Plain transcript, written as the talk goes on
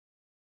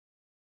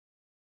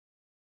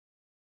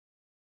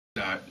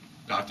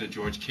Dr.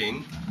 George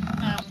King.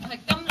 係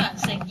金良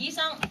城醫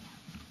生。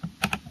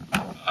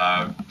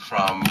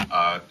From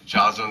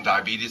Joslin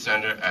Diabetes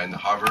Center and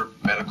Harvard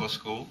Medical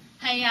School.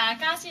 係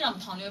加斯林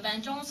糖尿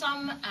病中心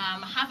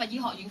哈佛醫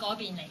學院嗰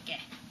邊嚟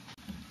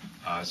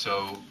嘅。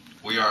So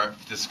we are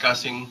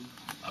discussing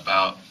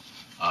about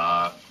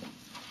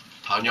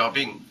糖尿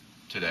病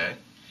today.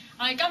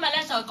 我哋今日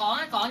咧就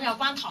講一講有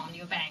關糖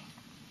尿病。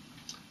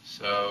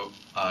So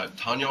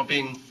糖尿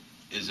病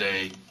is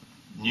a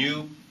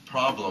new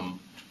problem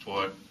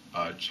for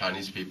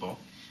Chinese people.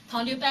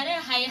 糖尿病咧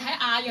係喺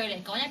亞裔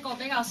嚟講一個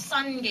比較新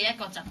嘅一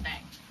個疾病。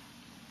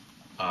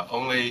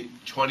Only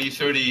 20,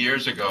 30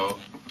 years ago,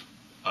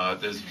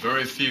 there's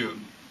very few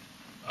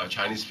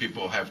Chinese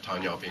people have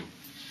糖尿病。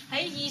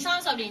喺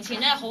20-30年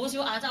前咧，好少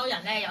亞洲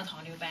人咧有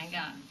糖尿病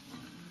㗎。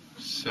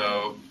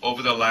So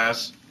over the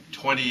last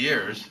 20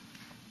 years,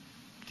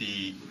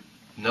 the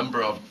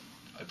number of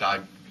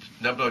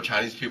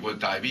Chinese people with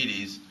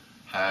diabetes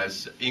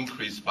has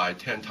increased by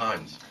 10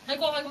 times. 喺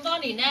過去咁多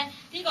年咧，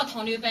呢個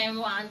糖尿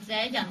病患者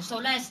人數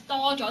咧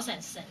多咗成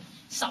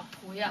10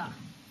倍啊！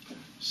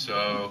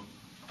 So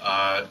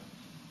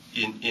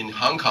in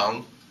Hong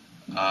Kong,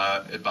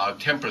 about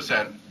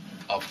 10%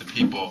 of the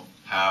people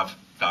have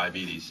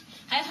diabetes.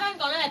 喺香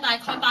港咧，大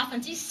概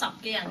10%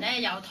嘅人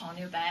咧有糖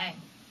尿病。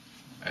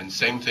And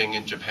same thing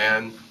in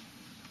Japan,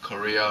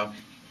 Korea,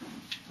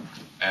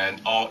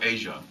 and all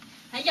Asia.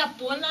 喺日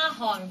本啦、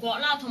韓國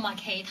啦同埋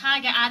其他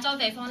嘅亞洲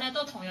地方咧，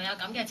都同樣有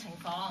咁嘅情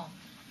況。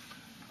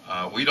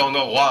We don't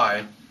know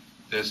why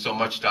there's so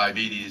much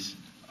diabetes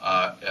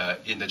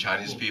in the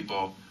Chinese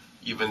people,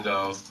 even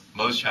though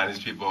most Chinese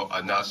people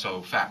are not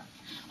so fat.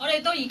 我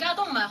哋到而家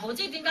都唔係好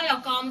知點解有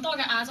咁多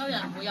嘅亞洲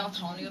人會有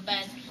糖尿病，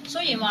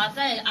雖然話即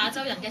係亞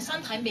洲人嘅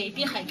身體未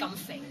必係咁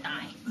肥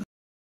大。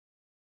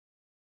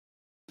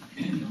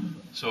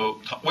So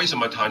為什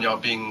麼糖尿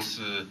病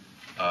是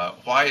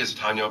why is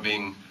糖尿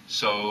病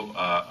so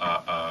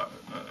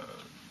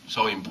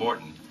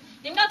important?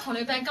 點解糖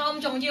尿病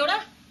咁重要咧？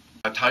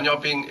糖尿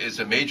病 is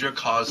a major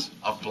cause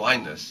of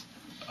blindness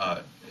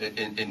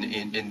in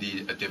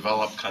the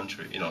developed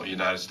country,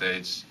 United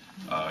States,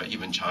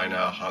 even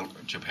China,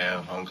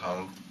 Japan, Hong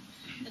Kong.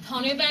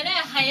 糖尿病咧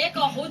係一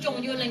個好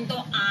重要令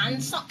到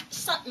眼失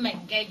明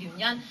嘅原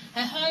因，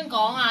喺香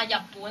港啊、日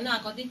本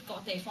啊嗰啲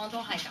個地方都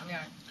係咁樣。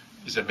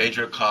It's a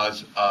major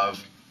cause of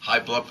high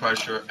blood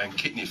pressure and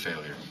kidney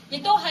failure. 亦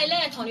都係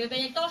咧，糖尿病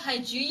亦都係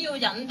主要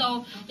引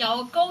導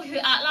有高血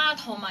壓啦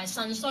同埋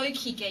腎衰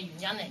竭嘅原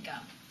因嚟㗎。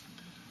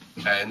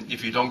And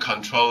if you don't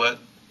control it,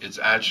 it's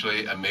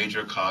actually a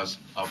major cause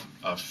of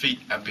feet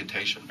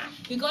amputation.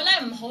 如果咧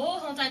唔好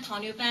控制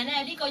糖尿病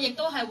咧，呢個亦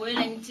都係會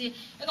令至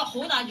一個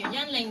好大原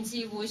因，令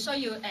至會需要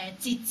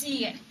截肢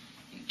嘅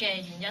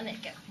原因嚟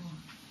嘅。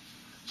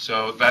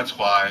So that's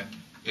why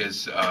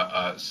is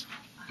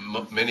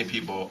many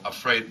people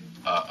afraid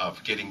of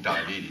getting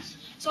diabetes.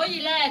 所以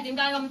咧，點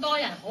解咁多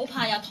人好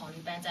怕有糖尿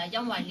病，就係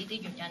因為呢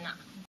啲原因啦。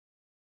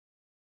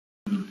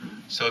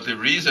So the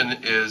reason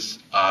is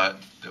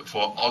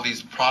for all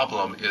these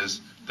problems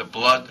is the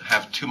blood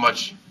have too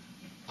much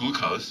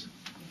glucose.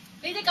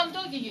 呢啲咁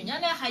多嘅原因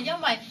咧，係因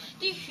為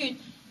啲血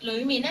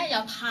裡面咧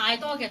有太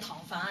多嘅糖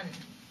分。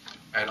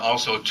And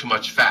also too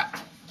much fat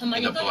in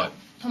the blood.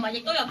 同埋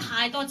亦都有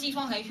太多脂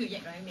肪喺血液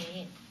裡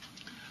面。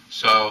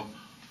So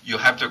you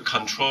have to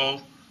control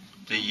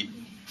the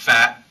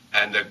fat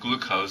and the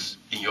glucose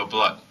in your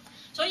blood.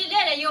 所以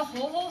咧，你要好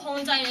好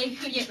控制你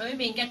血液裏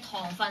面嘅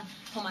糖分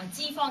同埋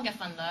脂肪嘅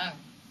份量。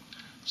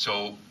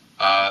So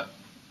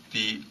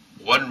the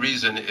one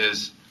reason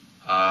is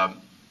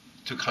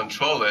to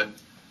control it,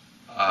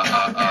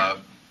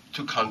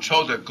 to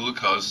control the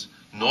glucose.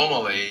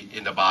 Normally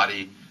in the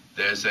body,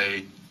 there's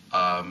a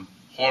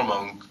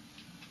hormone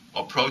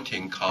or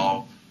protein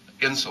called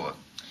insulin.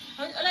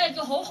 咧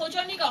要好好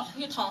將呢個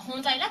血糖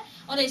控制咧，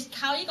我哋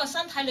靠呢個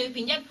身體裏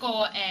邊一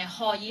個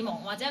荷爾蒙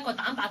或者一個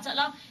蛋白質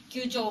啦，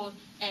叫做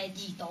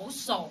胰島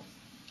素。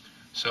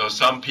So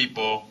some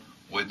people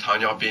with 糖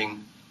尿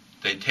病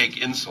they take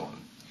insulin.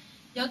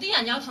 有啲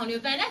人有糖尿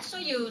病咧，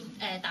需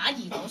要打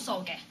胰島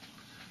素嘅。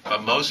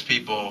But most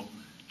people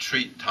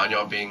treat 糖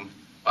尿病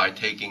by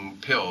taking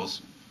pills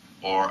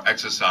or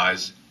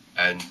exercise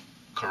and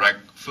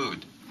correct food.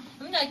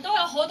 咁亦都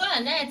有好多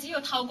人咧，只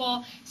要透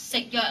過食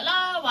藥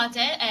啦，或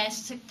者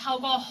透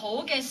過好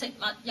嘅食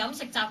物飲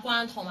食習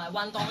慣同埋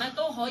運動咧，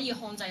都可以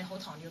控制好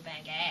糖尿病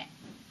嘅。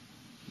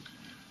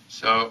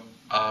So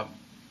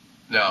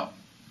now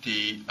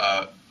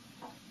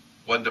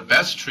the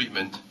best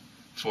treatment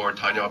for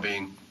糖尿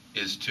病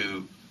is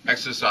to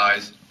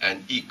exercise and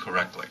eat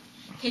correctly.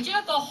 其中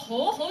一個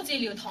好好治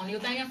療糖尿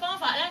病嘅方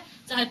法咧，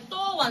就係多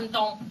運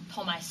動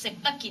同埋食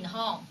得健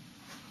康。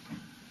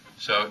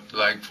So,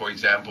 like for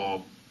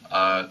example,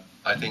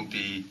 I think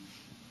the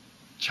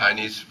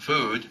Chinese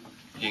food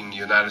in the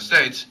United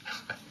States,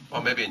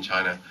 or maybe in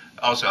China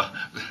also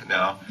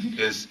now,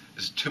 is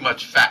too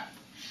much fat.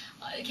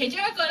 其中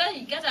一個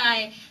咧，而家就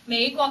係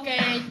美國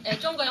嘅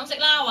中國飲食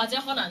啦，或者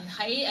可能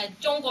喺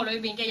中國裏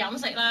邊嘅飲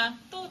食啦，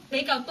都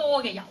比較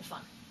多嘅油分。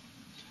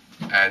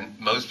And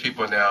most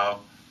people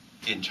now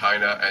in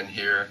China and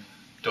here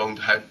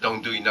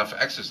don't do enough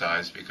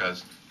exercise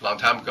because a long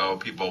time ago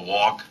people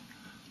walk,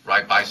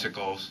 ride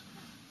bicycles,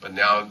 but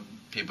now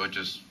people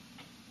just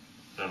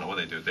I don't know what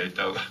they do. They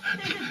don't.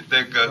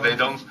 They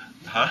don't.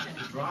 Huh?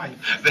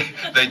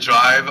 They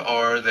drive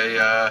or they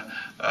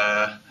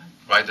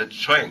ride the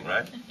train,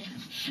 right?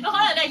 可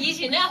能咧以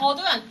前咧好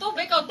多人都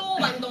比較多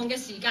運動嘅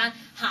時間，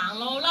行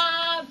路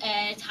啦、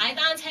踩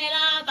單車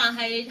啦，但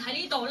係喺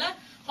呢度咧，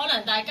可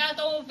能大家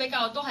都比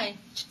較都係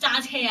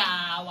揸車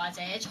啊，或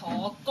者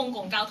坐公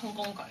共交通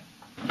工具。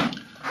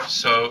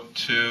So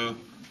to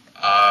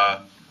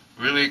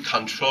really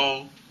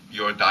control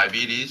your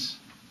diabetes,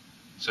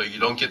 so you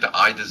don't get the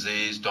eye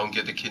disease, don't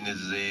get the kidney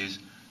disease,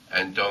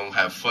 and don't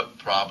have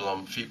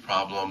feet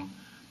problem,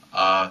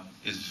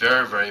 is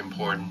very, very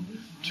important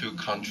to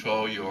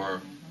control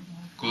your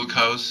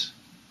glucose,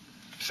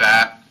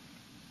 fat,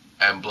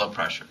 and blood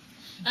pressure.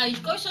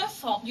 如果想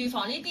預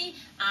防呢啲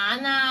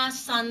眼啊、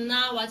腎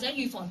啊或者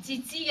預防截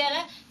肢嘅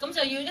咧，咁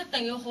就一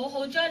定要好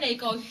好將你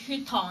個血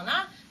糖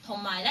啦同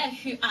埋咧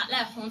血壓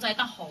咧控制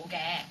得好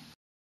嘅。